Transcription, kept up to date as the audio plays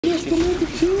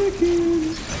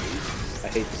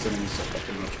hate this enemy so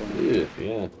fucking much.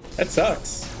 Yeah. That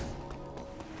sucks.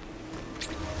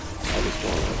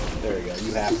 There you go.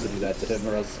 You have to do that to him,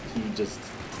 or else he just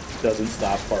doesn't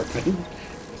stop barking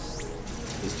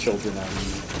his children on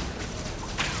you.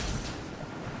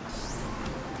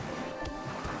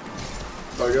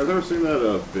 Oh, you guys ever seen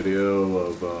that video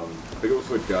of, I think it was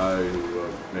the guy who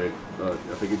made, I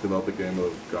think he developed a game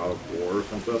of God of War or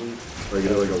something? Like, he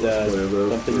did like a let's play of this.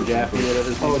 Something Jaffe,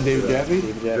 whatever. Oh, David Jaffe?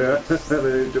 Yeah, and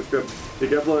then he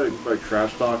kept like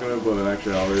trash talking it, but in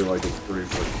actuality, like, it's pretty,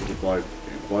 like, simplified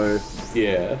gameplay.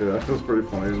 Yeah. Yeah, it was pretty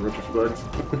funny in retrospect.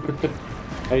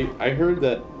 I heard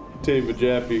that David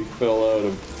Jaffe fell out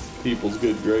of people's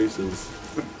good graces.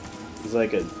 He's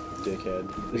like a dickhead.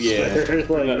 Yeah,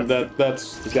 like,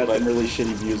 that's he's got some really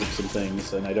shitty views of some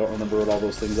things, and I don't remember what all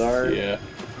those things are. Yeah,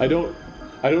 I don't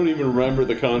even remember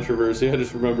the controversy. I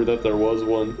just remember that there was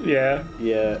one. Yeah.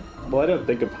 Yeah. Well, I don't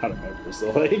think about it ever,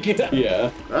 so like. Yeah.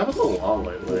 That was a lot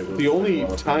lately. The only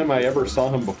time I ever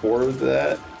saw him before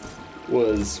that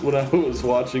was when I was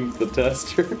watching the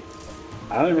tester.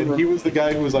 I don't remember. And he was the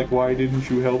guy who was like, "Why didn't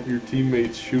you help your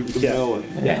teammates shoot the melon?"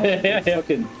 Yeah.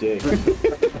 Fucking dick.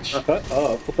 Shut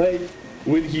up. Like,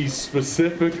 when he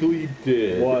specifically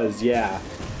did. Was, yeah.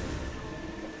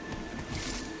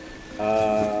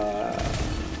 Oh,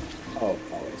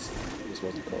 this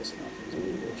wasn't close enough. It was a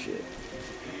little shit.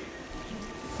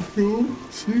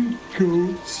 Goatsy.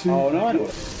 Oh, no, I know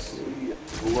what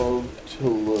Love to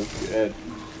look at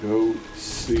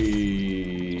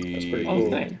Goatsy. That's pretty Oh,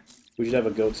 cool. nice. We should have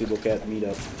a goatsy look at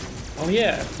meetup. Oh,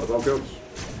 yeah. What about goats?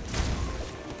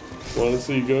 Want to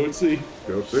see Goatsy?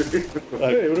 Go see.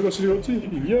 Hey, wanna go see goatsy?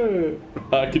 Yeah.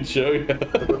 I can show you.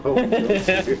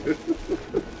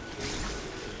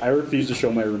 I refuse to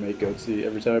show my roommate goatsy.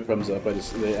 Every time it comes up,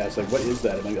 they ask like, "What is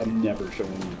that?" I'm like, "I'm never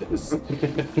showing you this.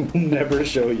 Never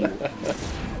show you."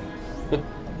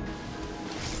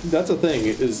 That's the thing,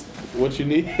 is what you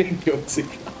need in Goatsy.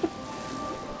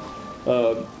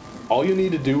 All you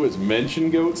need to do is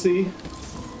mention Goatsy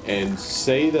and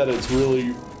say that it's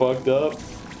really fucked up,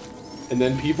 and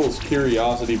then people's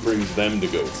curiosity brings them to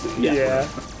Goatsy. Yeah.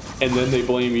 And then they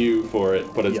blame you for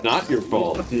it, but it's not your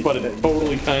fault. But it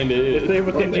totally kind of is.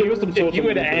 If you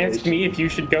would ask me if you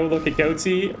should go look at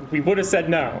Goatsy, we would have said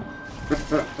no.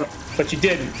 But you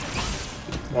didn't.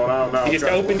 Well, no, You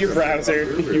just opened your browser.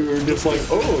 You were just like,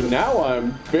 oh, now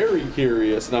I'm very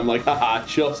curious. And I'm like, haha,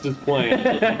 just as planned.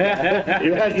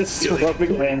 You had just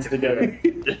rubbing hands together.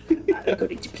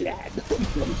 According to plan.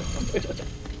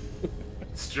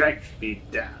 Strike me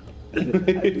down. I will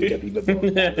be more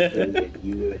powerful than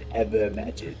you would ever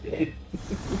imagine.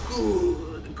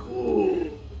 Good.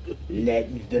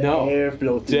 Let the air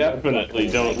flow through. Definitely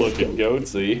don't look at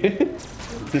Goatsy.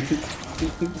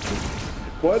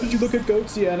 Why did you look at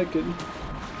goatsy, Anakin?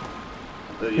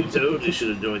 Well, you totally should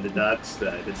have joined the dark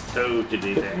side. It's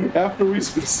totally there. After we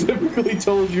specifically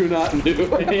told you not to. You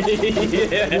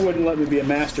wouldn't let me be a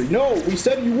master. No, we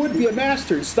said you would be a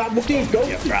master. Stop looking at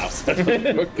goatsy.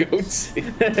 Goatsy.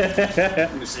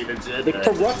 You see the Jedi. It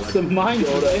corrupts the mind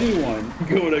of anyone.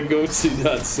 Go to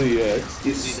goatsy.cx.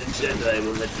 You see, the Jedi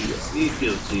will let you see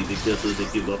Goatsy because they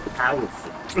think you're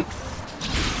powerful.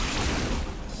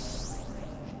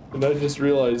 And I just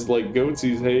realized, like,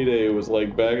 Goatsy's heyday was,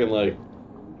 like, back in, like,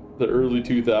 the early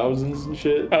 2000s and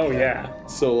shit. Oh, yeah.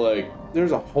 So, like,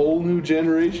 there's a whole new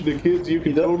generation of kids you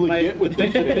can totally get with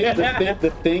this shit.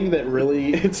 The thing that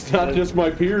really... It's not just my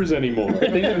peers anymore. The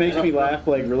thing that makes me laugh,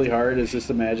 like, really hard is just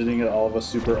imagining all of us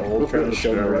super old trying to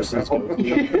show Morrison's goatee.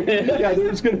 Yeah,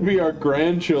 there's gonna be our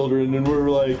grandchildren, and we're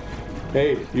like,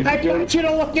 hey, you should go to, you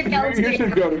to look at you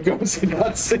should go to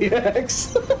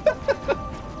goatsy.cx.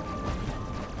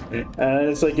 And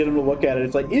it's like, get him to look at it,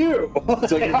 it's like, ew!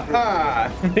 It's like, haha!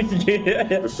 Yeah.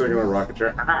 Just sitting in a rocket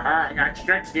chair. I got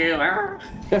struck you.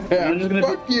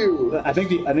 Fuck you! I think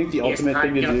the ultimate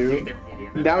thing to do...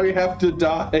 Now you have to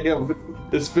die of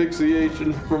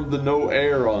asphyxiation from the no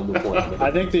air on the planet.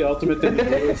 I think the ultimate thing to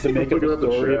do is to make up a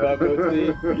story about goatee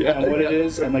and what it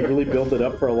is, and like really build it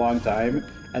up for a long time,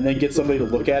 and then get somebody to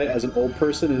look at it as an old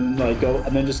person, and then like go,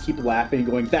 and then just keep laughing,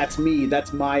 going, "That's me,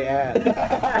 that's my ad."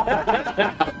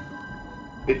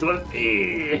 It was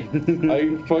me.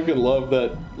 I fucking love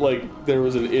that. Like, there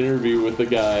was an interview with the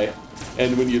guy,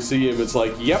 and when you see him, it's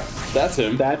like, yep, that's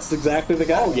him. That's exactly the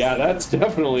guy. Oh yeah, that's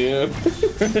definitely him.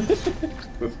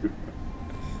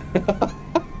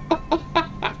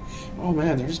 Oh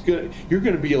man, you're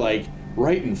gonna be like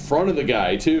right in front of the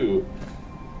guy too.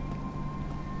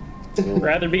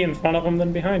 Rather be in front of him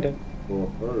than behind him.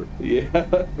 Yeah.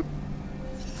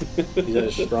 He's at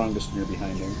his strongest when you're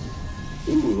behind him.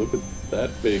 Ooh, look at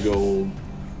that big old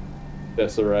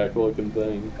Tesseract looking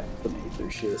thing. The major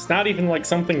shit. It's not even like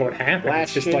something would happen.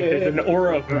 Flash It's just like there's an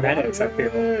aura of menace, I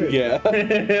feel. Yeah.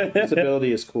 This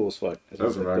ability is cool as fuck.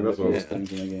 That's like right, the that's what- coolest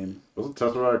things in the game. Wasn't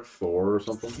Tesseract Thor or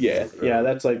something? Yeah. Yeah,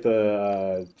 that's like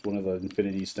the one of the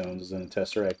Infinity Stones is in a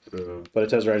Tesseract. Yeah. But a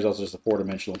Tesseract is also just a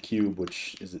 4-dimensional cube,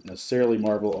 which isn't necessarily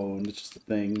Marvel owned. It's just a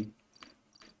thing.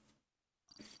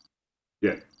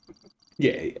 Yeah.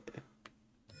 Yeah.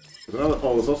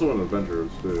 Oh, there's also an Avengers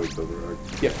too,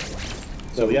 Tesseract. Yeah.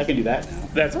 So yeah, I can do that now.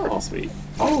 That's pretty sweet.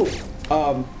 Oh,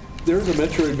 there's a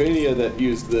Metroidvania that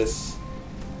used this.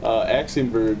 Axiom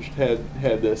Verge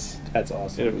had this. That's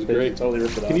awesome. And it was They great. Totally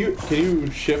ripped it off. Can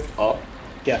you shift up,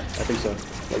 Yeah, I think so.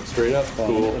 like straight up? Hold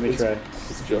on, Cool. let me try.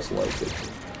 It's just like it.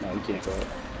 No, you can't go up.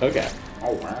 Okay.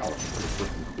 Oh wow. That's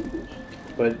freaking cool.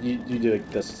 But you do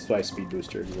like that's why Speed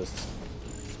Booster exists.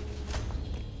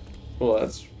 Well,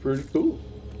 that's pretty cool.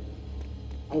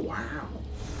 Oh wow.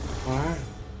 Wow.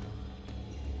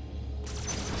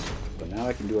 But now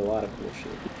I can do a lot of cool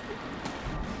shit.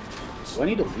 Do I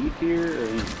need to leave here, or do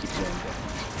I need to keep going?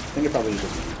 I think I probably need to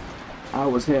leave. I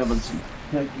was having some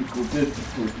technical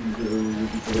difficulties earlier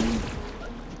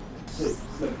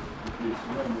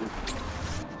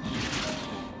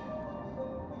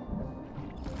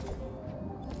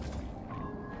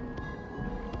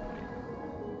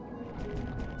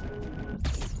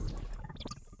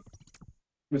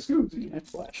Miss Goozy, I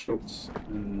flash. Oops.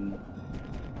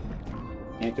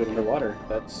 Can't go underwater.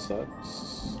 That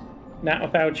sucks. Not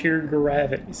without your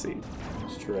gravity seed.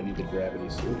 It's true, I need the gravity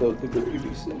suit. Without the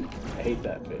gravity suit. I hate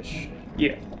that fish.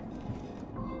 Yeah.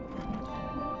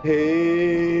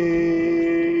 Hey,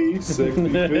 sexy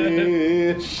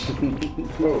fish.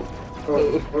 Oh,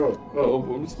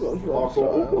 I'm SpongeBob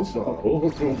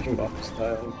SpongeBob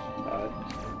style.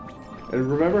 And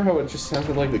remember how it just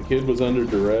sounded like the kid was under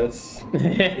duress?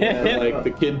 Yeah, like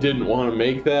the kid didn't want to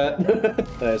make that.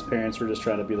 His parents were just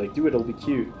trying to be like, do it, it'll be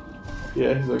cute.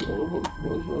 Yeah, he's like, oh,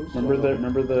 Remember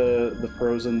the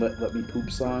Frozen Let Me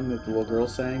Poop song that the little girl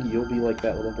sang? You'll be like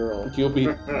that little girl. You'll be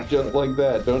just like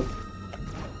that.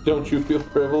 Don't you feel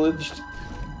privileged?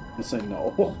 I say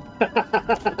no.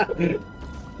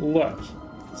 Look,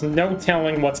 there's no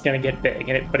telling what's gonna get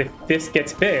big, but if this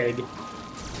gets big,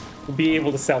 we'll be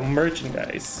able to sell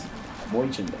merchandise.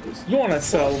 Merchandise. You want to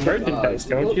sell merchandise,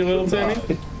 don't you, little Timmy?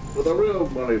 But the real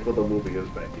money for the movie is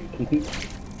making.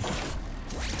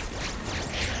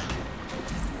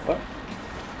 What?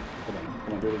 Come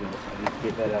on, do it again. I need to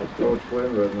get that out. So it's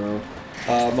playing right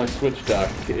now. My Switch dock,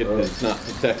 it is not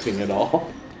protecting at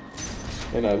all.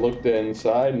 And I looked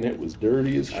inside and it was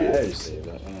dirty as I shit. just saved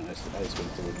that. I just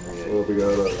went through it. Well, if we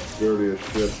got a dirty as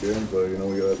shit gameplay, you know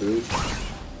what we gotta do?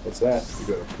 What's that? You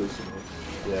gotta piss in it.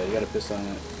 Yeah, you gotta piss on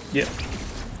it. Yeah.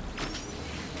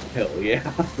 Hell yeah.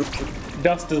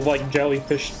 Dust is like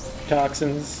jellyfish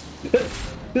toxins. You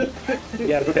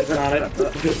gotta piss on it.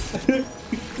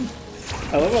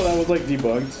 I love how that was like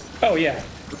debunked. Oh yeah.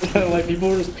 Like people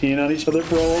were just peeing on each other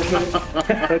for a whole thing.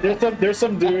 Like there's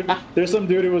some dude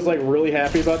who was like really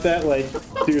happy about that. Like,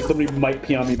 dude, somebody might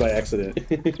pee on me by accident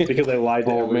because I lied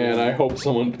to Oh everyone. man, I hope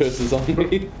someone pisses on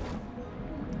me.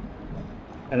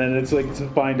 And then it's like to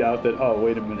find out that, oh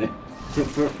wait a minute,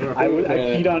 I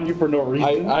peed on you for no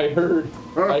reason. I heard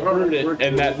it,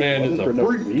 and that man is for a no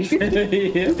freak. reason.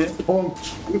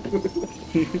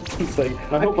 It's like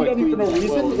I hope peed I on you for no tweeted reason.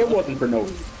 well. It wasn't for no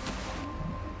reason.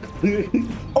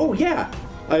 Oh yeah,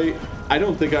 I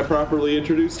don't think I properly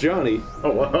introduced Johnny.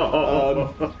 Oh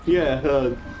wow.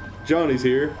 Johnny's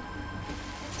here,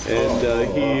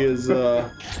 and he's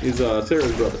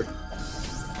Sarah's brother.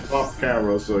 Off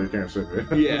camera, so you can't see me.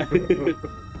 Yeah.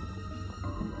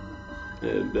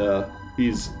 And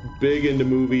he's big into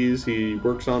movies. He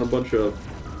works on a bunch of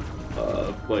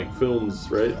like films,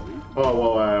 right? Oh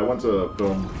well, I went to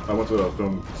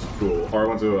film school, or I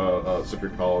went to a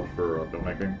secret college for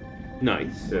filmmaking.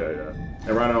 Nice. Yeah.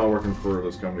 And right now I'm working for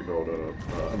this company called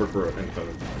I work for an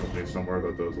independent company somewhere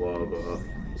that does a lot of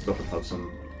stuff in Hudson.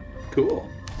 Cool.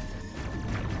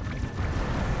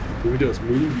 Who does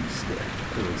movie stuff?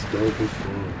 It's dope as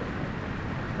fun.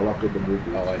 I locked up the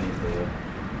movie. Oh, I need the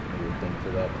thing for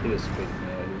that. It is big.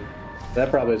 That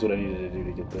probably is what I needed to do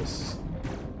to get this.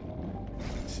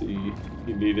 See,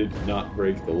 you needed to not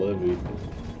break the levee.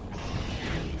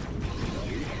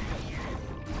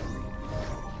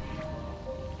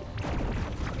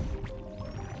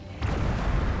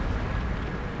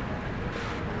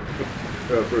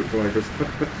 Yeah, it's pretty funny because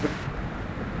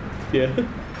Yeah.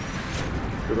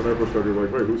 when I first started, you're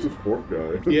like, wait, who's this fourth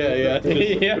guy? Yeah.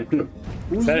 Yeah.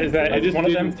 Is that I just one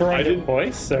of them didn't- throwing I their didn't-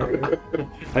 voice? Or?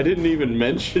 I didn't even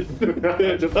mention.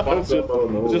 Just I was popped up out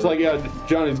of nowhere. just like, yeah,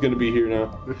 Johnny's gonna be here now.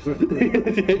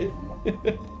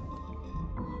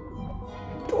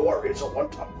 Don't worry, it's a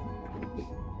one-time.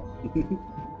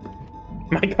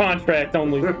 My contract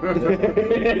only.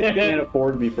 Can't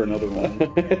afford me for another one.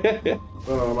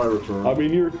 My return. I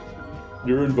mean,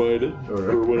 you're invited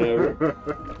Okay. or whatever.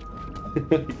 Wait,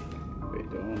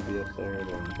 do I want to be up there? Or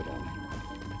do I want to get on?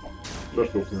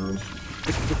 Special appearance.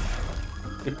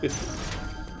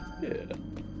 Yeah.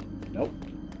 Nope.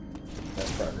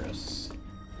 That's progress.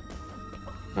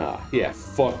 Ah, yeah.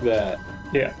 Fuck that.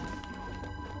 Yeah.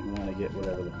 You want to get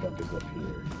whatever the fuck is up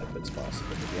here, if it's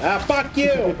possible. Ah, fuck you!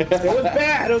 It was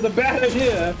bad! It was a bad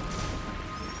idea!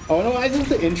 Oh no, I think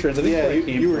the entrance. I think Yeah, where I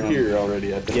came you were from. here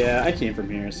already. I think. Yeah, I came from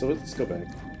here, so let's go back.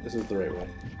 This is the right way.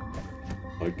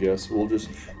 I guess we'll just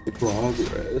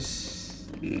progress.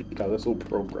 God, this will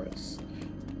progress.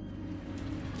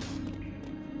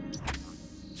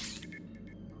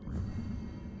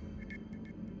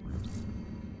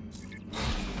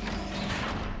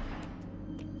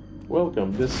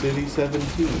 Welcome to City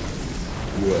 17.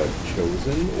 You have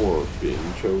chosen or been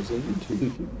chosen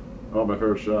to. Oh, my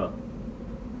first shot.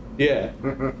 Yeah,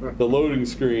 the loading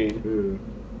screen.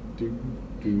 Yeah.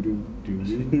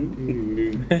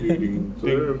 So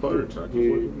they're fire attack.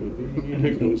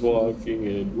 Goes walking,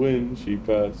 and when she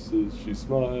passes, she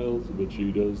smiles, but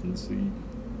she doesn't see.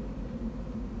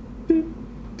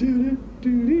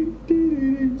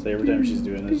 So every time she's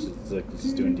doing this, it's like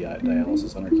she's doing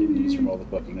dialysis on her kidneys from all the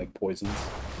fucking like poisons.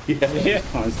 Yeah. Yeah.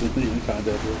 Constantly in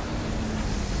contact with.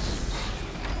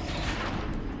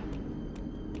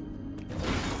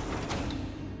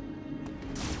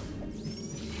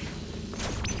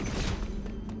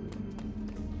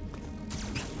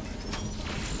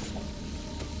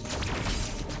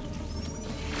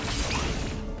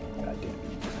 God damn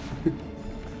it.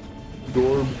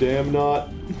 Gorb damn not.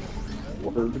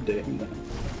 Word damn that.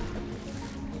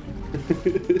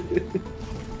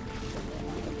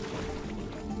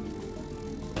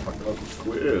 Oh my god, the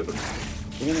squid.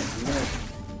 You're gonna,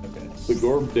 okay. The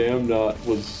Gorb damn not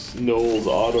was Noel's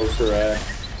autocorrect,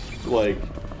 like,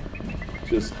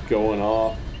 just going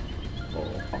off.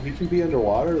 Oh, he can be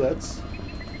underwater? That's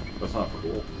That's not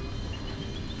cool.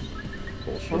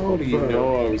 Bullshit. How do you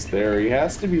know I was there? He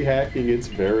has to be hacking. It's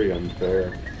very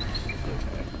unfair.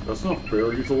 That's not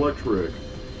fair. He's electric.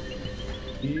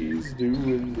 He's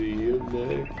doing the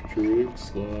electric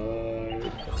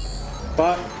slide.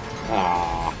 But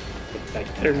Ah.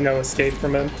 There's no escape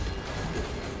from him.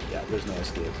 yeah, there's no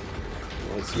escape.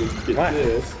 Let's just get What?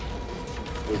 this.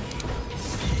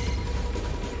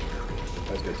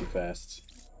 Let's go too fast.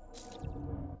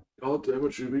 God damn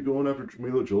it, should we be going after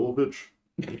Jamila Jovovich?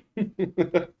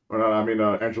 Or not, I mean,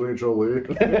 Angelina Jolie.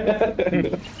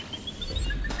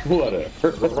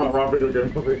 Whatever. Wrong video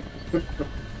game movie.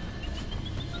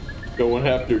 Going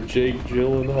after Jake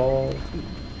Gyllenhaal.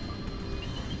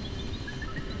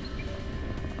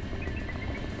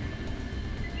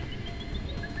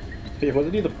 Hey,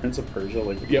 wasn't he the Prince of Persia?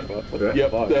 Like, what Yep. the fuck? What the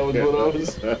Yep, fuck? that was what I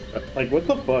was. Like, what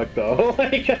the fuck, though?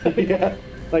 Like, yeah.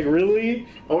 Like, really?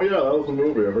 Oh yeah, that was the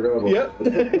movie. I forgot about Yep.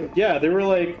 Yeah, they were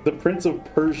like, the Prince of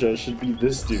Persia should be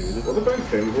this dude. Wasn't Ben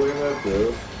Kingsley in that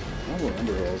too? I don't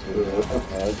remember who else was in it.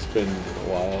 It's been a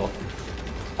while.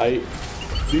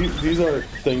 These are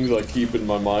things I keep in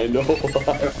my mind a whole lot.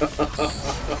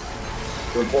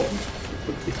 They're important.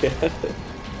 Yeah.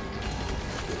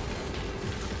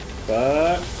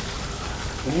 But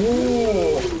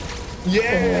Whoa!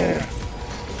 Yeah!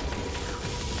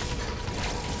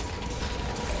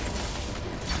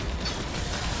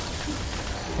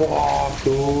 Fuck,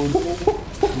 dude.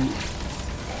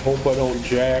 Hope I don't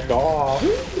jack off.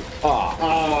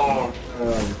 Ah.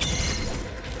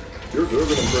 You're doing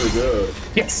them pretty good.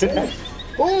 Yes.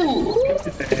 Ooh!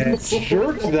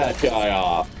 Jerked that guy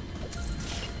off.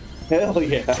 Hell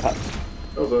yeah. That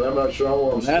was an M. Night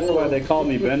Shyamalan that's score. why they call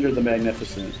me Bender the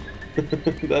Magnificent.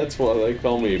 That's why they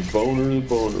call me Boner the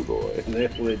Boner Boy. And they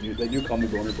do call me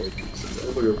Boner Boy.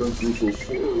 That's like a Vince Russo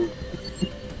swerve.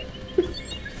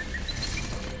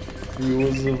 He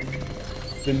was a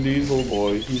Vin Diesel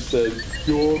boy. He said,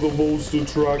 "You're the most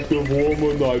attractive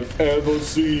woman I've ever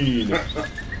seen."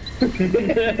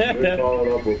 They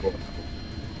followed up with them.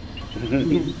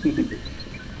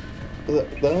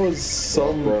 That was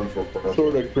some Run for president.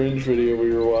 sort of cringe video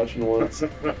we were watching once,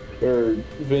 where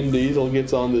Vin Diesel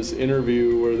gets on this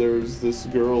interview where there's this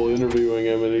girl interviewing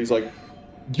him, and he's like,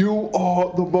 "You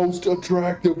are the most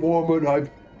attractive woman I've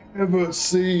ever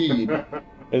seen."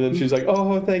 And then she's like,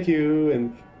 "Oh, thank you."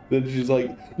 And Then she's like,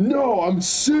 "No, I'm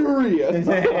serious.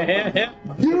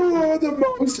 You are the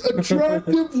most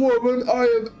attractive woman I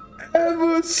have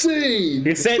ever seen."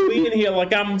 You sent me in here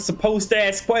like I'm supposed to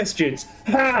ask questions.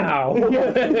 How?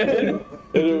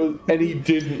 And he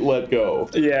didn't let go.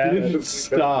 Yeah. He didn't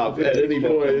stop at any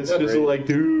point. It's just like,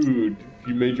 dude,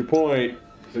 you made your point.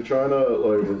 Was he trying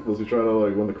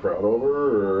to win the crowd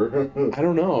over, or? I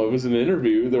don't know. It was an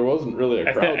interview. There wasn't really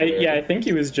a crowd there. Yeah, I think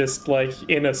he was just like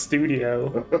in a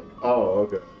studio. Oh,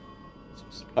 okay.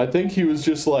 I think he was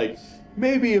just like,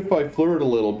 maybe if I flirt a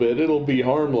little bit, it'll be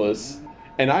harmless.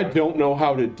 And I don't know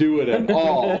how to do it at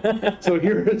all. So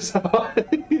here's how.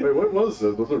 Wait, what was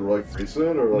this? Was it like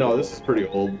recent or? Like, No, this is pretty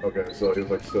old. Okay, so he was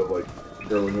like still like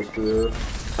early in his career.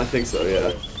 I think so,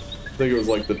 yeah. I think it was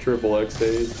like the XXX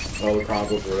days. Oh, the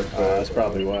Chronicles were That's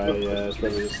probably why. Yeah, it's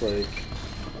probably just like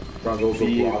Chronicles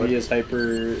be of as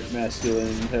hyper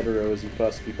masculine hetero as you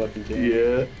possibly fucking can.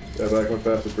 Yeah. Yeah, back when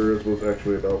Fast and Furious was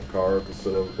actually about cars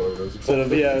instead of photos. Instead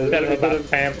of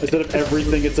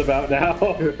everything it's about now.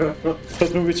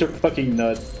 Those movies are fucking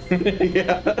nuts.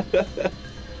 Yeah.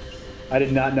 I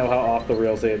did not know how off the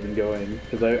rails they had been going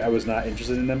because I was not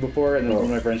interested in them before, and then when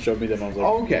my friends showed me them, I was like,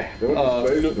 Okay.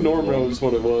 Norm knows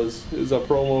what it was. It was a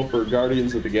promo for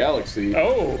Guardians of the Galaxy.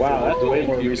 Oh, wow, that's way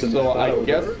more recent. So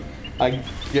than I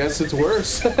guess it's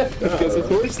worse. I guess it's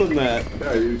worse than that.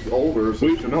 Yeah, he's older, so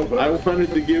you should know better. I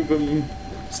wanted to give him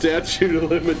statute of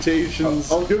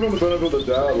limitations. I'll give him the benefit of the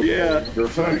doubt. Yeah. You're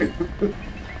saying.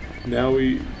 Now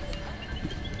we...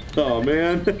 Oh,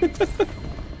 man.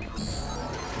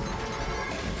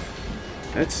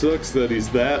 That sucks that he's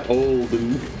that old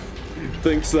and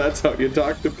thinks that's how you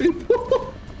talk to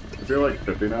people. Is he like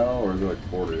 50 now, or is he like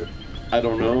 40? I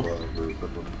don't know.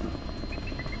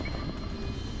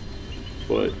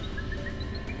 But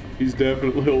he's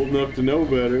definitely old enough to know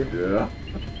better. Yeah.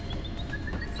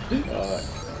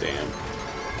 Damn.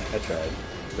 I tried.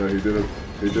 Yeah, he did it.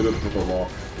 He did it with the law.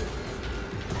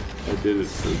 I did it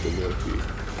for the nookie.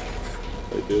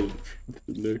 I did it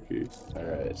for the nookie.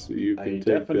 Alright. So you I can take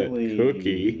that definitely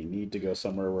cookie need to go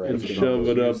somewhere where I and can shove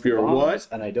it up use your bombs, what?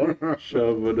 And I don't know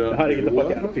Shove it up how to get the your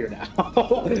fuck out what? of here now.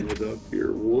 Shove it up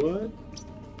your what?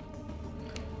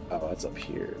 Oh, that's up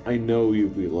here. I know you'll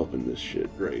be loving this shit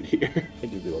right here. I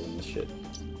do be loving this shit.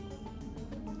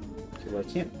 Okay, well, I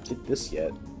can't get this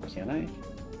yet, can I?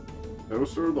 It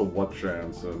was sort of the what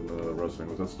chance in wrestling.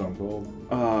 Was that Stone Cold?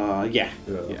 Yeah.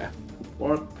 Yeah. Yeah.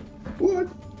 What? What?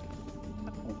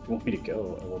 You want me to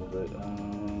go a little bit?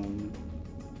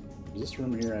 Is this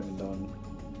room here I haven't done?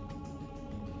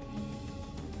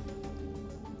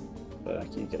 But I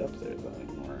can't get up there though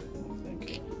anymore. I don't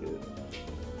think.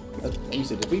 Let me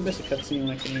see. Did we miss a cutscene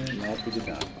when I came here? No, we did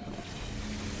not. I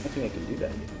don't think I can do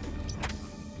that yet.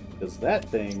 Because that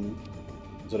thing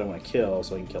is what I want to kill,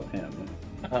 so I can kill him.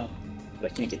 But I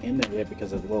can't get in there yet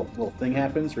because a little thing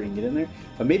happens where you can get in there.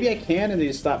 But maybe I can, and they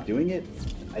just stop doing it.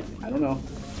 I don't know.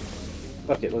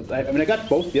 Okay, I mean, I got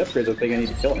both the upgrades. I think I need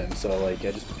to kill him, so like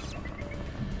I just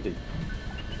did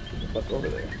fuck over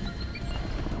there.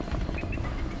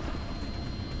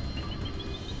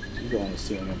 You go on the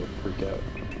ceiling, I'm gonna freak out.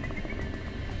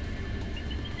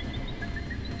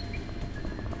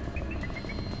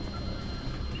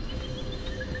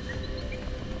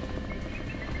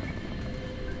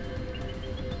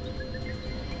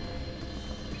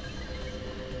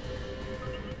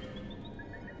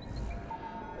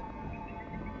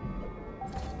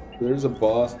 There's a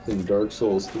boss in Dark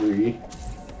Souls 3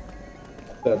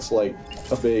 that's like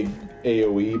a big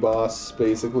AoE boss,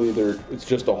 basically. It's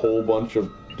just a whole bunch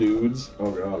of dudes.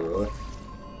 Oh god, really?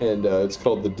 And it's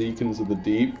called the Deacons of the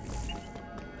Deep.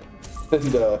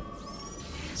 And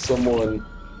someone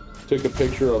took a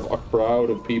picture of a crowd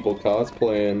of people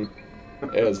cosplaying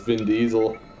as Vin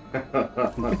Diesel.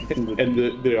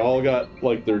 And they all got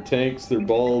like their tanks, their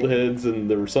bald heads, and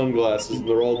their sunglasses, and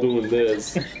they're all doing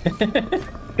this.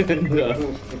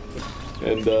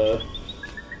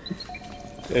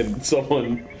 And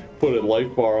someone put a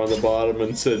life bar on the bottom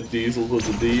and said Diesel was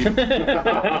a deep.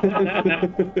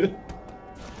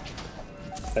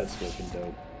 That's fucking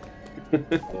dope.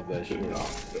 Love that shit.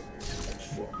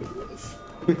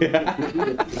 Yeah. I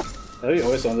think it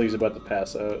always sounds like he's about to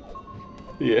pass out.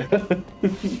 Yeah.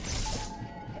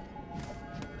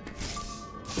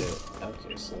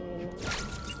 Okay, so.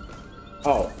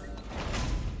 Oh.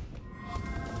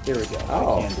 Here we go.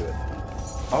 Oh. I can do it.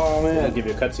 Oh I man. don't give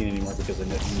you a cutscene anymore because I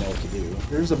know what to do.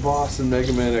 There's a boss in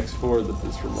Mega Man X4 that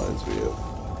this reminds me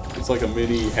of. It's like a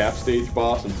mini half-stage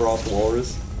boss in Frost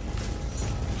Walrus.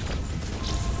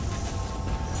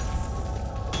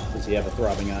 Does he have a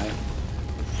throbbing eye?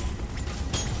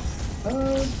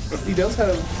 He does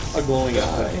have a glowing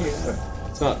eye.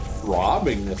 It's not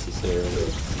throbbing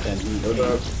necessarily. And he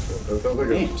That sounds like a...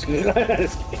 games.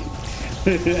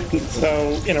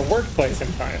 So, in a workplace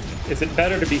environment, is it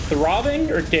better to be throbbing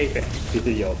or gaping?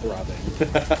 Yo, throbbing.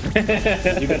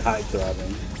 You can hide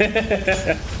throbbing.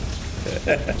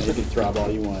 You can throb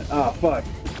all you want. Oh, fuck.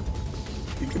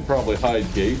 You can probably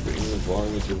hide gaping as long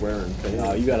as you're wearing pants.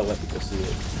 No, you gotta let people see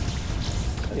it.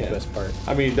 That's the best part.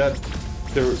 I mean, it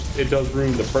does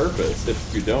ruin the purpose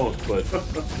if you don't, but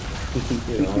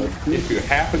you know, if you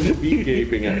happen to be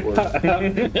gaping at work.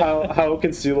 How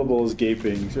concealable is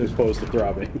gaping as opposed to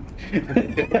throbbing?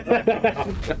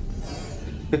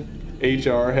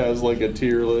 HR has like a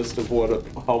tier list of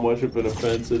how much of an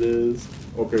offense it is.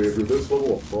 Okay, if you're this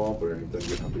level of throbbing, then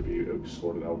you have to be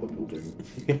escorted out the building.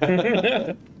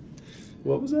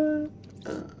 What was that?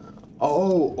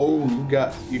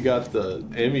 You got the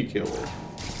Emmy killer.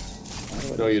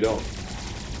 No, you don't.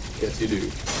 Yes, you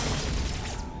do.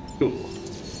 Cool.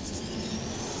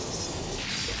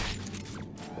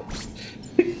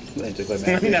 I took my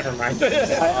mask. Never mind.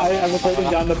 I was holding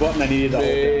down the button. I needed to hold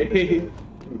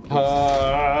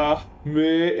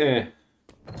it.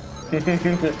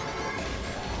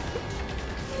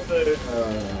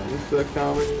 It's the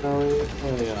comedy.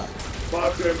 Oh yeah.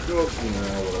 Fuck him, go. Nah,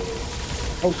 whatever.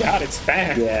 Oh god, it's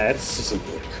fast. Yeah, it's just a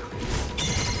good.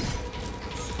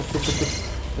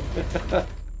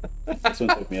 This one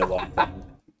took me a long time.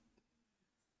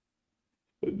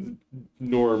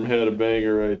 Norm had a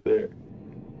banger right there.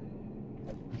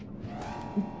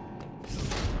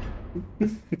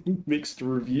 Mixed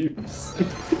reviews.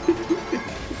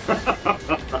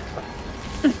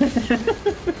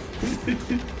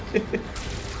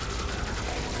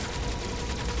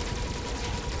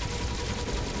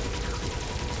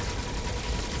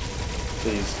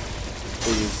 Please.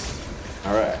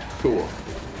 Alright, cool.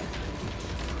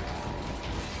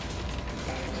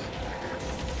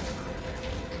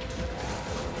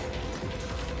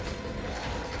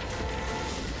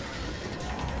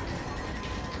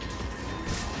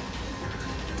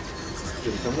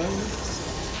 Did it come down?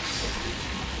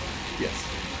 Yes.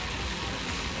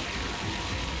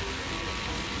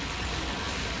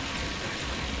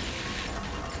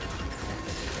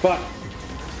 Fuck.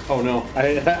 Oh no. I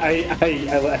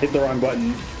hit the wrong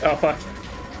button. Oh fuck.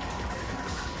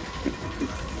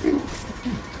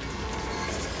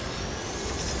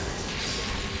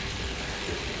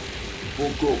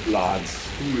 Woke up, lads.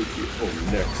 Who is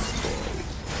the next boy?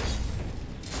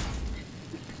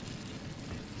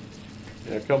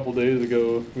 Yeah, a couple days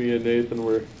ago, me and Nathan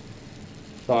were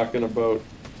talking about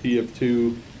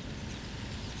TF2.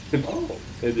 Oh.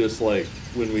 And just like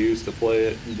when we used to play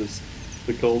it and just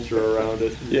the culture around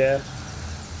it. Yeah.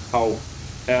 How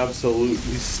absolutely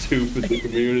stupid the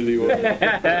community was.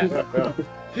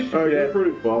 It's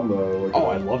pretty fun though. Like, Oh,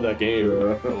 I love that game.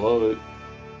 Yeah. I love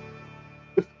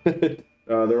it.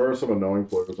 there are some annoying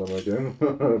players on that game.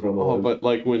 Oh, but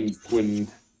like when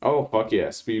oh fuck yeah,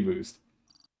 speed boost.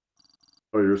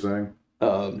 Oh, you're saying?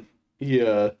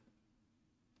 Yeah.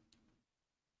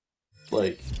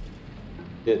 Like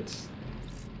it's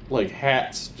like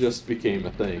hats just became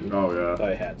a thing. Oh yeah.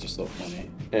 My hats are so funny.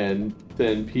 And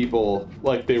then people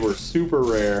like they were super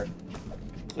rare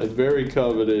and very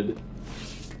coveted,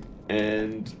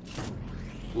 and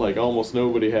like almost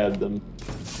nobody had them.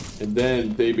 And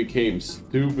then they became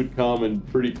stupid common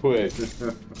pretty quick.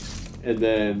 and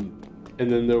then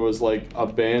there was like a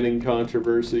banning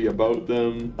controversy about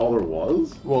them. Oh, there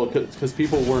was? Well, because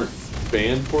people weren't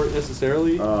banned for it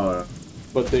necessarily,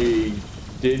 but they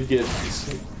did get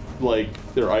like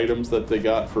their items that they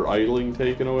got for idling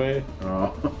taken away,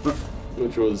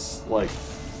 which was like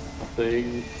a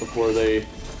thing before they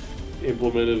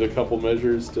implemented a couple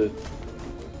measures to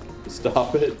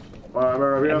stop it.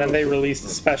 And then they released a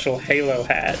special Halo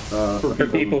hat for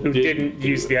people who didn't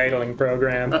use the idling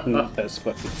program. That's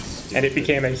fucking stupid. And it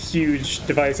became a huge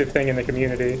divisive thing in the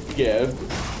community. Yeah,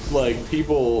 like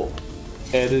people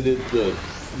edited the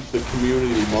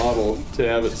community model to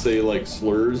have it say like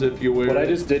slurs if you wear What I it.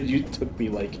 just did, you took me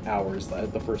like hours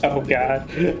the first time. Oh god.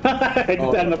 I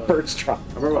did that in the first try. I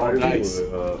remember when I used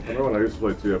nice. to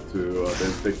play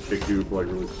TF2, they kick you for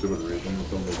like really stupid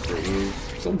reasons on the servers.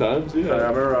 Sometimes, yeah. I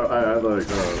remember I had like,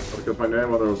 because my name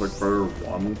whether it was like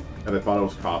Predator1, and they thought I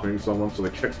was copying someone, so they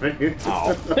kicked me.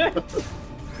 Ow.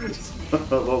 I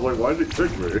was like, why'd you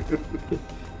kick me?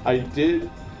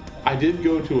 I did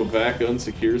go to a back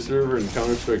unsecure server in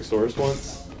Counter-Strike Source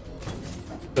once,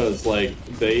 because like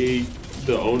the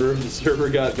owner of the server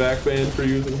got back banned for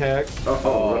using hacks.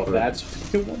 Oh, that's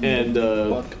And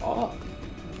fuck off.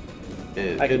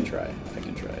 and, I can try.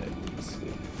 Let's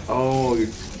see. Oh, you're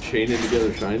chaining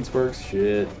together shine sparks?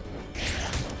 Shit.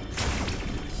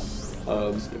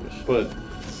 But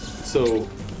so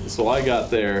I got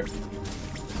there,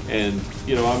 and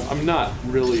you know I'm not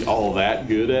really all that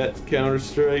good at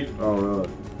Counter-Strike. Oh really?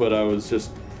 But I was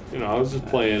just, you know, I was just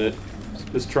playing it,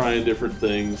 just trying different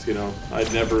things. You know,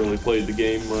 I'd never really played the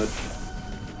game much,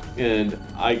 and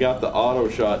I got the auto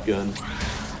shotgun,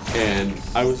 and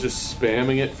I was just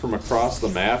spamming it from across the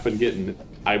map and getting.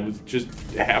 I was just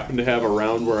happened to have a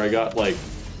round where I got like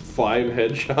 5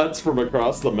 headshots from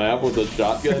across the map with a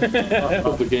shotgun.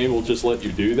 The game will just let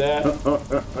you do that.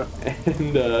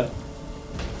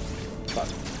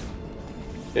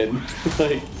 And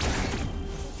like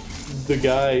the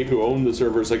guy who owned the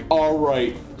server is like, all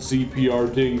right,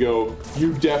 ZPR Dingo,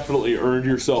 you definitely earned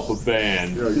yourself a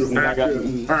ban. Yeah, you and I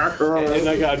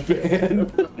got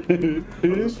banned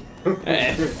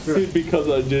because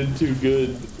I did too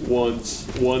good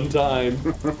one time.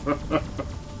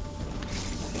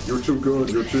 You're too good.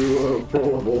 You're too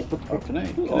probable. Oh, can I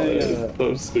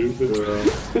So stupid.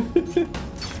 Yeah.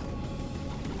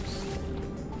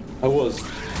 I was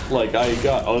like, I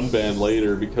got unbanned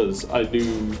later because I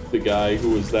knew the guy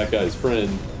who was that guy's friend,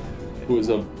 who was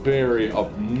a very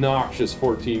obnoxious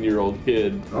 14-year-old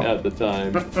kid at the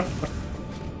time.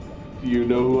 Do you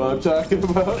know who I'm talking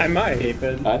about? I might.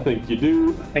 I think you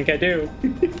do. I think I do.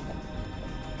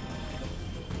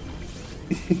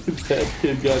 That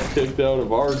kid got kicked out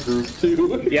of our group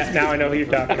too. Yeah, now I know who you're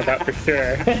talking about for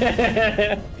sure.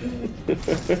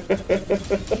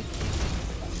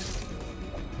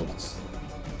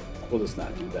 We'll just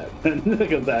not do that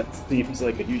because that seems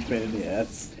like a huge pain in the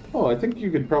ass. Oh, I think you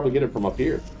could probably get it from up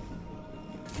here.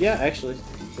 Yeah, actually,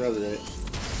 you're probably right.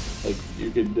 Like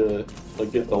you could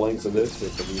like get the length of this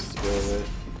if it needs to go away.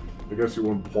 I guess you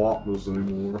won't plot this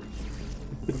anymore.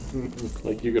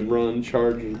 Like you can run,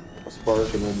 charge a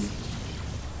spark, and then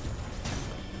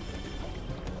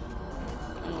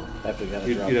After you gotta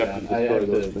you'd drop have down. to destroy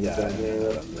those things yeah, down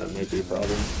there. That might be a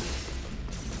problem.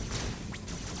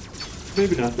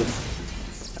 Maybe not then.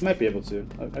 I might be able to.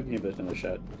 I can give it another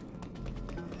shot.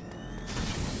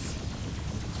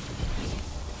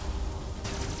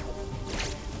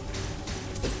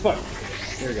 Fuck.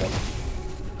 Here we go.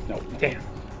 No. Damn.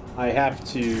 I have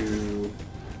to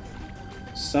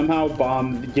somehow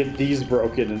get these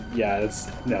broken. And, yeah, it's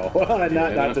no, not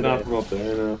today. Not from up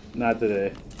there, no. Not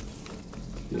today.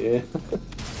 Yeah.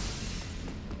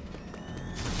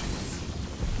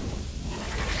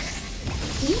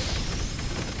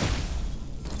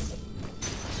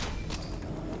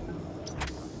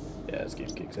 Yeah, this game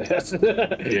kicks ass.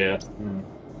 Yeah.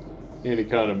 Any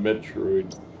kind of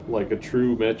Metroid, like a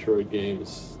true Metroid game,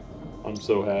 I'm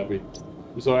so happy.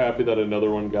 I'm so happy that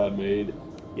another one got made.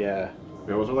 Yeah.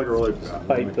 Yeah, was it like a really bad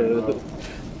Fight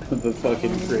the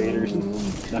fucking creators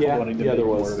not wanting to make there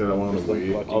was. more. Yeah, one of the Just,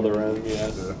 like, fucking- Other end, yeah.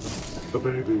 The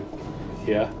baby.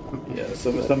 Yeah. Yeah,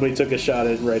 somebody took a shot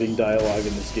at writing dialogue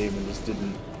in this game and just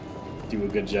didn't do a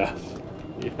good job.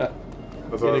 Yeah.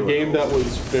 That's In a alright. game that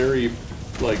was very,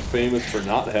 like, famous for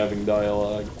not having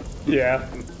dialogue. Yeah.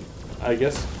 I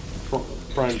guess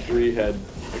Prime 3 had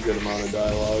a good amount of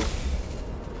dialogue.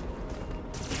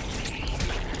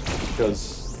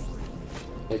 Because,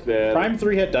 like that. Prime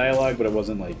 3 had dialogue, but it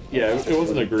wasn't like... Yeah, it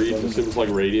wasn't egregious. It was like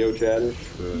radio chatter.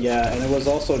 Yeah, and it was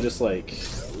also just like...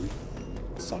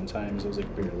 Sometimes it was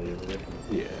like barely over it.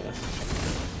 Yeah.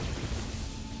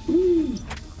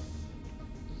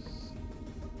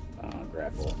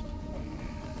 Grapple.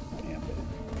 Damn it.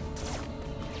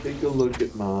 Take a look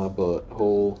at my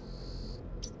butthole.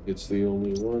 It's the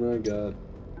only one I got.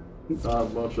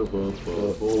 Not much of a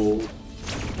butthole.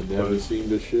 I never seem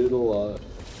to shit a lot.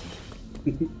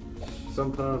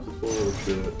 Sometimes it's full of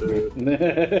shit, dude.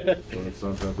 But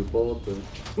sometimes it's full of shit.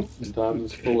 Sometimes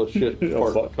it's full of shit.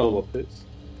 Oh, Fart, full cum. of piss.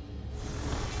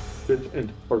 Shit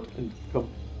and fart and cum.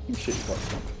 Shit,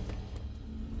 fuck.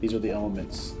 These are the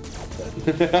elements.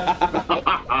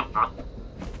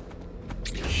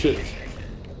 Shit.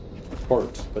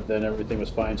 Fart. But then everything was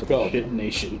fine, so Go. the shit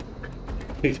nation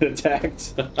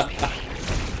attacked.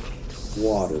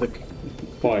 Water.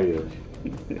 Fire.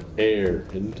 Air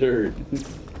and dirt.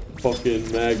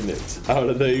 Fucking magnets. How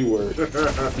do they work?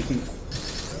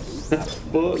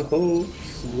 Buttholes.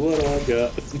 What I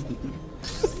got.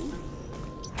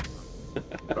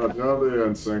 Do you know the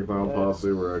NSYNC Final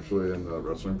Posse were actually in the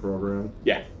wrestling program?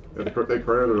 Yeah. Yeah, they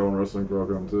created their own wrestling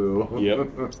program too. Yep.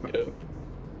 Yep.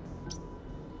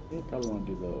 Yeah, probably want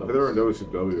to do I those. think they were in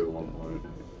WCW at one point.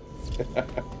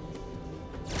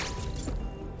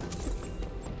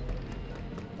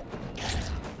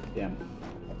 Damn.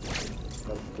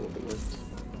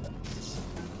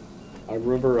 I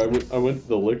remember I went to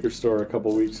the liquor store a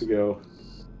couple weeks ago,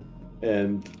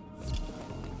 and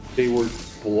they were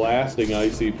blasting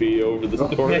ICP over the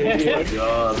store radio.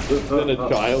 God. Then a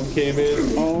child came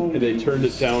in, and they turned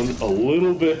it down a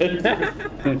little bit,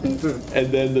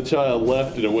 and then the child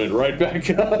left, and it went right back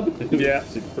up. Yeah.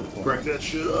 Crank that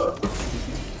shit up.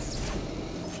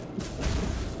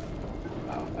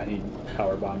 Oh, I need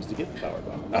power bombs to get the power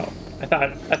bomb. Oh, I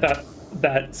thought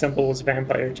that symbol was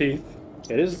vampire teeth.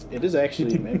 It is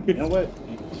actually. You know what?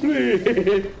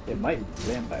 It might be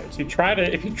vampire. If you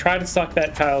try to suck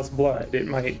that child's blood, it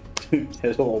might.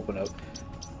 It'll open up.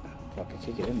 Fuck! I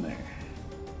can't get in there.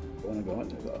 I want to go in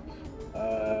there though.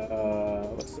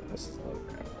 What's this? Oh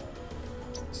crap!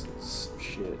 This is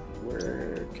shit.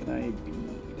 Where can I be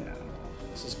now?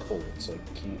 This is cold, so I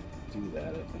can't do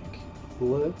that. I think.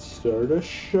 Let's start a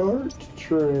shart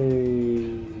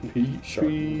train.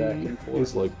 Sharking back and forth.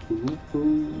 He's like poo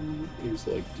poo. He's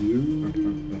like doo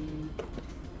doo.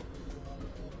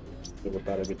 Whip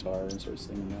out a guitar and start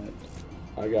singing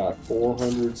that. I got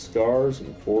 400 scars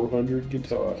and 400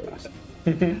 guitars.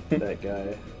 That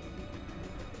guy.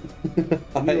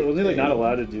 Was he like not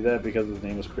allowed to do that because his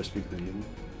name was Krispy Kreme?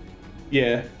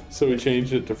 Yeah, so we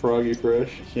changed it to Froggy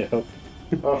Fresh. Yeah.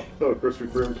 Oh, Krispy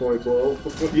Kreme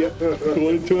 2012. Yep,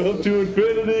 2012 to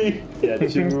infinity. Yeah,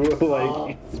 to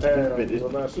like And the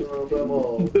master of them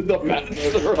all. The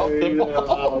master of them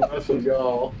all. That's what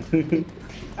y'all.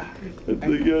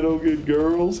 The ghetto good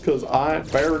girls, cause I'm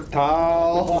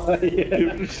fertile.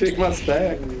 You shake my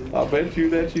stack. I'll bet you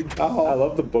that you I tall.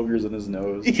 love the boogers in his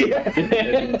nose. Yeah.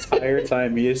 The entire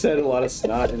time he just had a lot of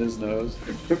snot in his nose.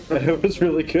 And it was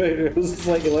really good. It was just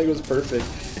like it was perfect.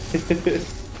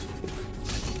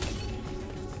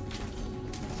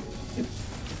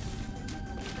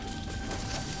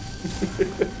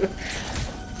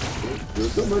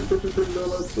 Does that make Krispy Kreme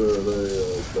donuts, or are they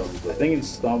dumb? I think in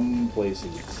some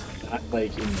places, not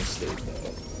like in the state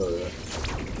though. Oh, yeah.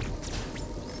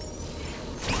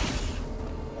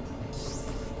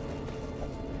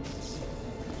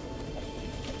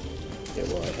 Yeah,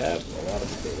 well, I have a lot of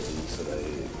abilities that I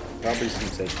probably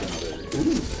should take them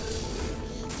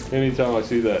over. Anytime I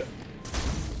see that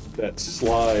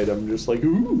slide, I'm just like,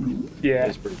 ooh. Yeah,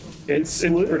 It's pretty fun. it's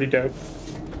pretty dope.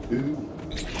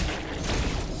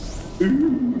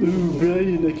 Ooh,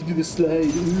 Brian, I can do the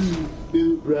slide.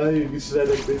 Ooh, Brian, you slide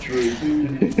like Metroid.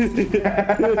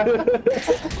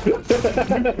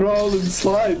 Crawl and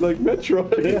slide like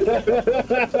Metroid.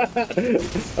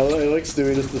 I like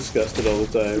Stewie just disgusted all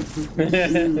the time.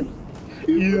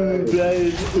 Ooh,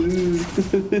 Brian,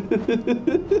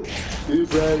 Ooh,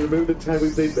 Brian, remember the time we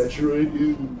played Metroid?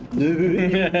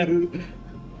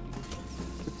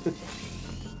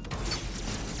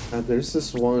 There's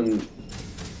this one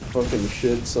fucking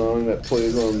shit song that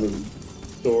plays on the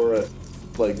door at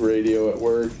like radio at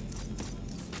work.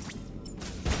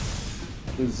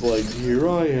 It's like, here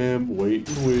I am,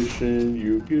 waiting, wishing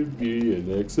you could be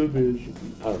an exhibition.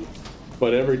 I don't know.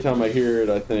 But every time I hear it,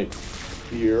 I think,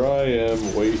 here I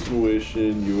am, waiting,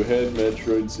 wishing you had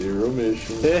Metroid Zero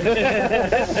Mission.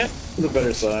 It's a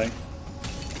better song.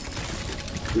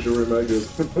 We should remake it.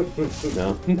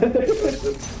 No.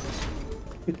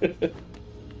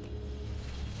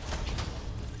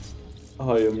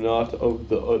 I am not of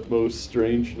the utmost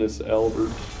strangeness,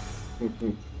 Albert.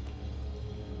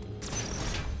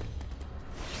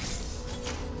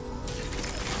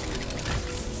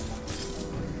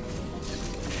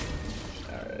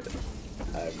 Alright.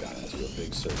 I've gone into a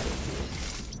big circle.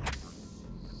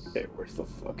 Okay, where the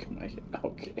fuck am I?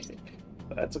 Okay.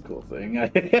 That's a cool thing.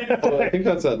 Well, I think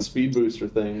that's that speed booster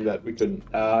thing that we couldn't.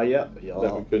 Yeah. Y'all.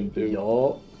 That we couldn't do.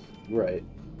 Y'all. Right.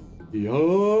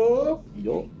 Yup.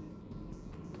 Y'all.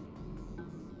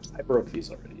 I broke these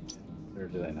already. Or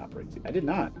did I not break these? I did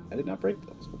not. I did not break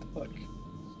those. What the fuck?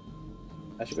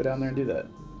 I should go down there and do that.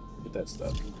 Get that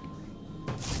stuff.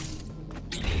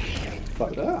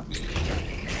 Fuck. Ah.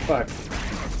 Fuck.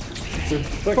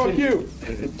 Fuck you.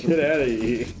 Get out of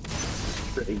here.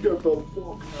 Get the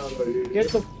fuck out of here. Get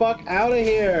the fuck out of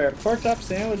here. Pork chop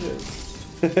sandwiches.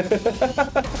 Get the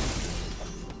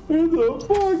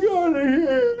fuck out of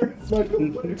here. Like a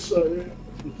pizza.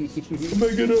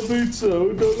 Making a pizza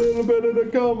with a little bit of the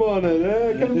cum on it,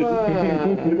 eh? Come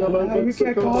on. You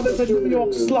can't call this a New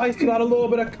York slice without a little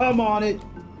bit of cum on it.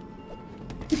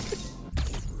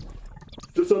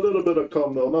 Just a little bit of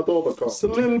cum, though, not all the cum. Just a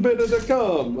little bit of the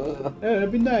cum. Yeah,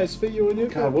 it'd be nice for you and your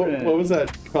God, girlfriend. what was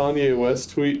that Kanye West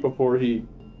tweet before he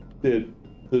did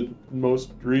the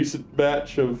most recent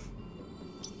batch of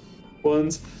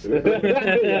ones. Well,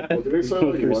 did he say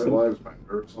like White Lives Matter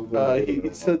or something? He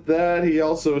said that. He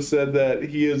also said that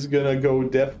he is gonna go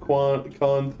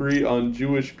DEFCON 3 on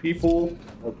Jewish people.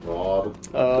 Oh God.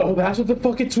 Oh, that's what the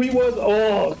fucking tweet was?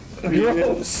 Oh,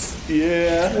 gross.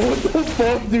 Yeah. What the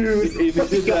fuck, dude? He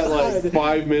did that like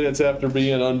 5 minutes after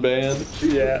being unbanned.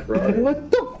 Yeah. Right. What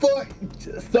the fuck?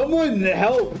 Someone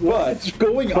help. What's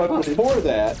going But on? before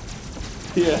that,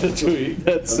 he had a tweet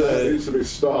that That said, needs to be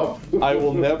stopped. I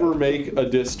will never make a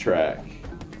diss track.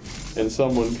 And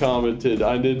someone commented,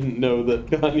 I didn't know that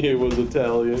Kanye was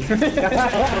Italian.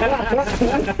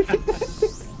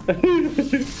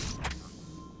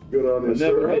 Good on you, sir.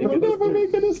 Never I'll never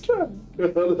make a diss track.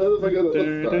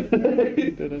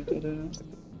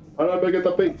 I'm not making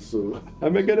the pizza.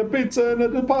 I'm making a pizza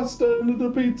and the pasta and the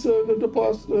pizza and the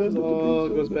pasta and the Oh, it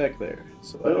pizza. goes back there.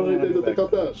 So I don't have need to back take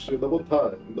out there. that shit double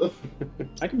time.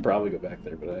 I can probably go back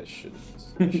there, but I should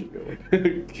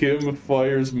go. Kim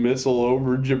fires missile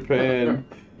over Japan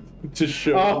to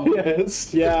show. Oh,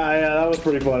 yes. Yeah, that was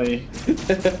pretty funny.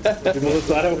 People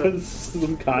thought it was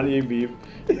some Kanye beef.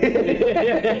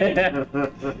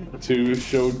 To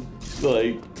show,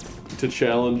 like, to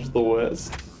challenge the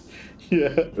West. Yeah,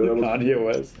 Kanye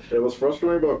West. It was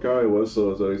frustrating about Kanye West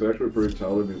though, is that he's actually a pretty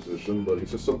talented musician, but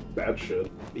he's just some bad shit.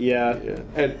 Yeah. Yeah.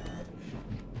 And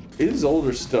his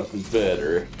older stuff is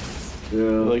better. Yeah.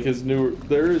 Like his newer,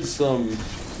 there is some.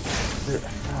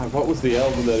 God, what was the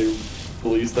album that he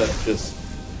released that just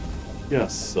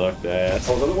sucked ass?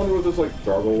 Oh, was that the one with just like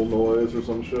gargle noise or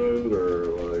some shit, or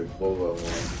like what was that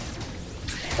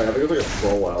one? I think it was like a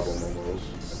troll album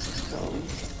almost.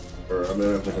 Or I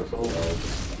mean, I think it's something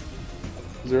else.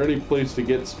 Is there any place to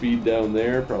get speed down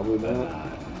there? Probably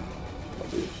not.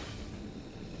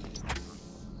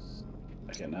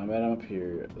 Okay, now that I'm up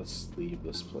here, let's leave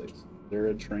this place. Is there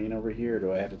a train over here, or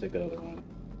do I have to take that other one?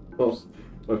 Well,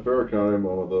 my favorite Kanye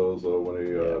moment though is when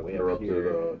he way up interrupted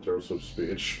here. Taylor Swift's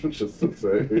speech just to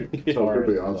say how Or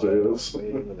good is Beyonce is.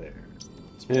 way over there.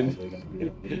 It's And- probably gonna be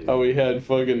over here. How we had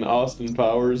fucking Austin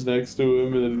Powers next to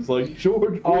him, and it's like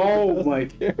George. Oh doesn't my-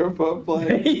 care about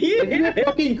playing. Isn't it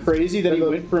fucking crazy that he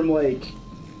went from like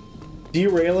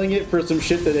derailing it for some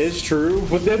shit that is true,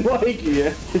 but then like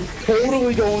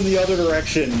totally going the other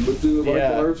direction. But dude, Mike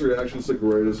Yeah. Myers' reaction's the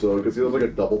greatest though, because he does like a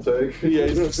double take. Yeah,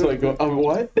 he's just like,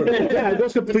 what? Yeah, it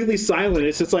goes completely silent.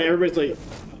 It's just like everybody's like.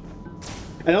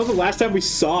 And that was the last time we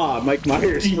saw Mike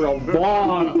Myers for a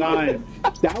long time.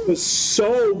 That was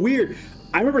so weird.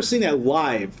 I remember seeing that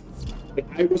live. Like,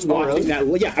 I was watching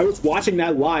that. Yeah, I was watching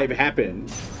that live happen.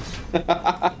 And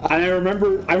I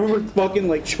remember fucking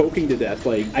like choking to death.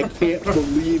 Like, I can't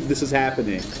believe this is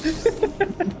happening.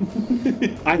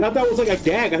 I thought that was like a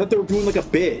gag. I thought they were doing like a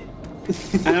bit.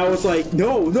 And I was like,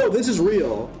 no, this is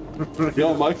real.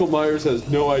 Yo, Michael Myers has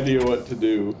no idea what to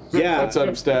do. Yeah. That's how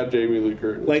he stabbed Jamie Lee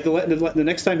Curtis. Like the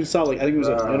next time he saw, like I think it was,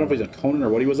 I don't know if he was a Conan or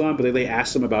what he was on, but they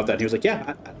asked him about that, and he was like,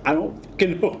 "Yeah, I don't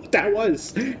fucking know what that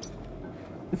was."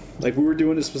 Like we were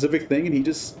doing a specific thing, and he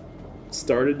just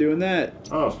started doing that.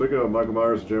 Oh, speaking of Michael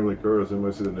Myers and Jamie Lee Curtis,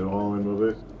 anybody see the new Halloween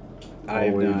movie? I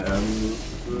have Halloween not.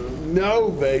 Ends. No,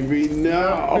 baby,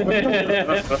 no.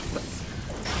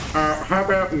 How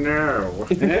about now?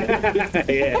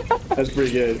 Yeah, that's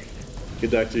pretty good.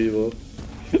 Good Dr. Evil.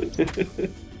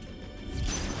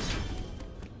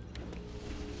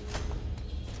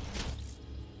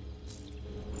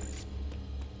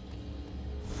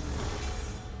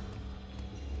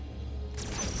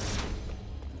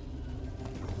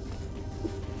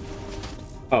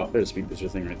 Oh, there's a speed booster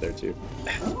thing right there too.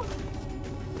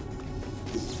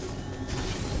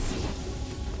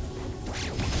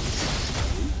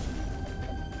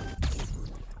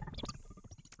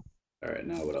 Alright,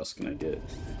 now what else can I get?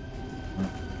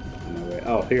 On my way.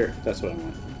 Oh, here. That's what I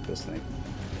want. This thing.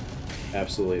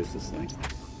 Absolutely, it's this thing.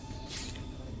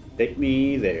 Take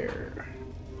me there.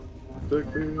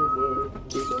 Take me away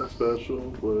to that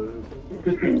special place.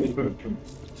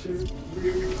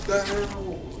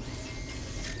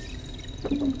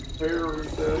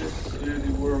 Paradise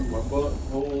City where my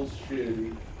butthole's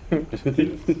shitty.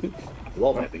 I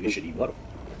love having a shitty butthole.